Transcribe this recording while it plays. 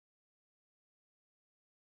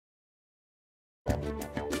If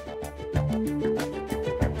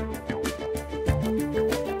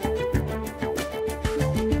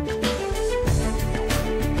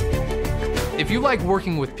you like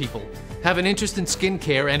working with people, have an interest in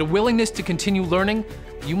skincare, and a willingness to continue learning,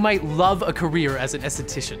 you might love a career as an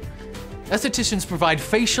esthetician. Estheticians provide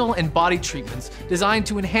facial and body treatments designed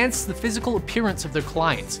to enhance the physical appearance of their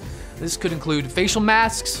clients. This could include facial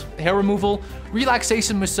masks, hair removal,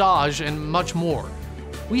 relaxation massage, and much more.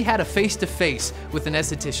 We had a face-to-face with an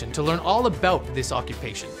esthetician to learn all about this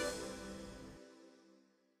occupation.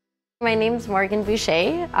 My name's Morgan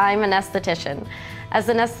Boucher. I'm an esthetician. As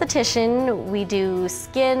an esthetician, we do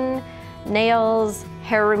skin, nails,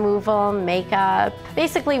 hair removal, makeup.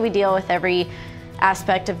 Basically, we deal with every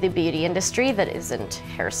aspect of the beauty industry that isn't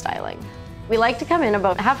hairstyling. We like to come in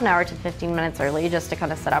about half an hour to 15 minutes early just to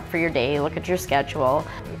kind of set up for your day, look at your schedule,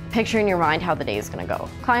 picture in your mind how the day is going to go.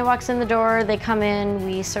 Client walks in the door, they come in,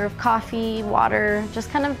 we serve coffee, water, just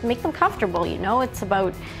kind of make them comfortable, you know? It's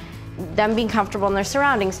about them being comfortable in their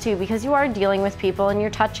surroundings too, because you are dealing with people and you're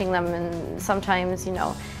touching them, and sometimes, you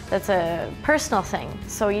know, that's a personal thing.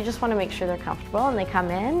 So you just want to make sure they're comfortable, and they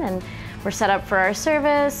come in and we're set up for our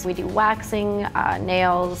service. We do waxing,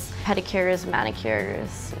 nails, pedicures,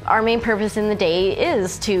 manicures. Our main purpose in the day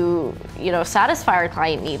is to, you know, satisfy our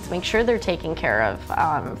client needs, make sure they're taken care of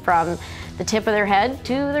from the tip of their head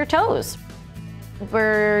to their toes.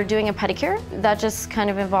 We're doing a pedicure. That just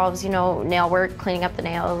kind of involves, you know, nail work, cleaning up the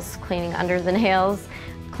nails, cleaning under the nails,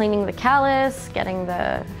 cleaning the callus, getting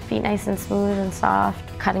the feet nice and smooth and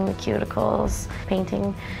soft, cutting the cuticles,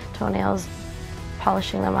 painting toenails,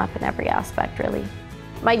 polishing them up in every aspect, really.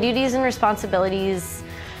 My duties and responsibilities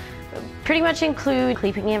pretty much include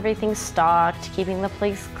keeping everything stocked, keeping the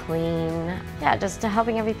place clean, yeah, just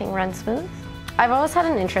helping everything run smooth. I've always had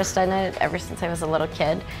an interest in it ever since I was a little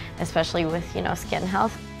kid, especially with, you know, skin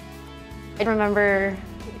health. I remember,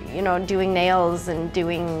 you know, doing nails and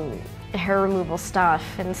doing hair removal stuff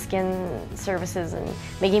and skin services and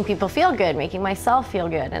making people feel good, making myself feel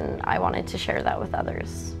good, and I wanted to share that with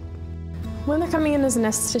others. When they're coming in as an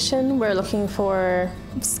esthetician, we're looking for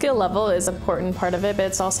skill level is an important part of it, but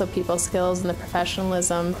it's also people skills and the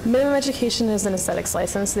professionalism. Minimum education is an aesthetics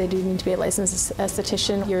license, so they do need to be a licensed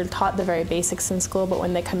esthetician. You're taught the very basics in school, but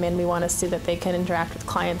when they come in, we want to see that they can interact with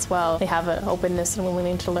clients well. They have an openness and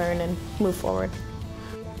willingness to learn and move forward.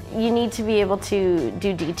 You need to be able to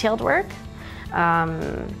do detailed work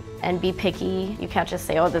and be picky. You can't just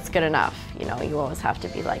say, oh, that's good enough. You know, you always have to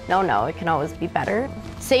be like, no, it can always be better.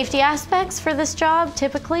 Safety aspects for this job,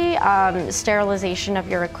 typically, sterilization of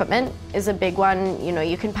your equipment is a big one. You know,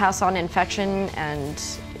 you can pass on infection and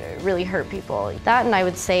really hurt people. That, and I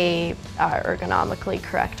would say ergonomically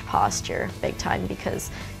correct posture, big time,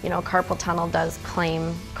 because, you know, carpal tunnel does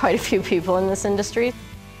claim quite a few people in this industry.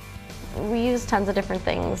 We use tons of different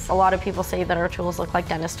things. A lot of people say that our tools look like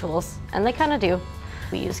dentist tools, and they kind of do.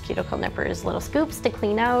 We use cuticle nippers, little scoops to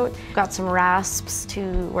clean out. We've got some rasps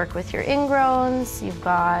to work with your ingrowns. You've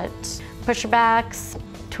got pusherbacks,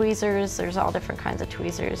 tweezers. There's all different kinds of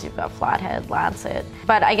tweezers. You've got flathead, lancet.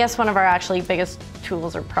 But I guess one of our actually biggest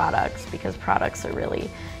tools are products, because products are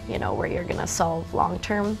really, you know, where you're gonna solve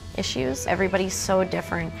long-term issues. Everybody's so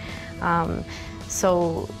different.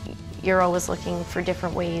 So you're always looking for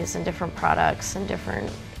different ways and different products and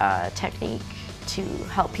different technique to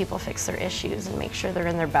help people fix their issues and make sure they're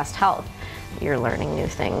in their best health. You're learning new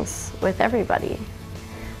things with everybody.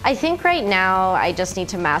 I think right now I just need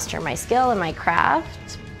to master my skill and my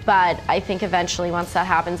craft, but I think eventually once that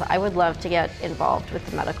happens, I would love to get involved with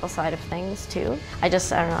the medical side of things too. I don't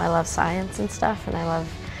know, I love science and stuff, and I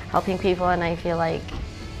love helping people, and I feel like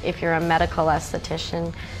if you're a medical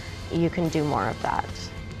esthetician, you can do more of that.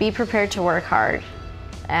 Be prepared to work hard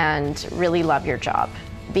and really love your job,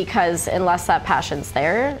 because unless that passion's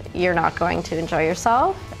there, you're not going to enjoy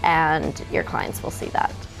yourself, and your clients will see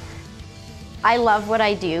that. I love what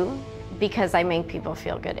I do because I make people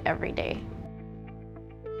feel good every day.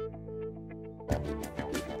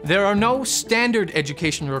 There are no standard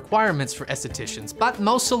educational requirements for estheticians, but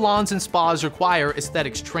most salons and spas require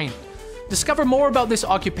aesthetics training. Discover more about this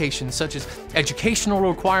occupation, such as educational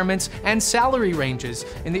requirements and salary ranges,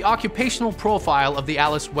 in the occupational profile of the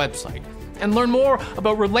ALICE website, and learn more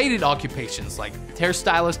about related occupations like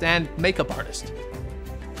hairstylist and makeup artist.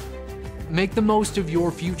 Make the most of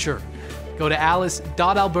your future. Go to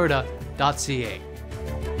alice.alberta.ca.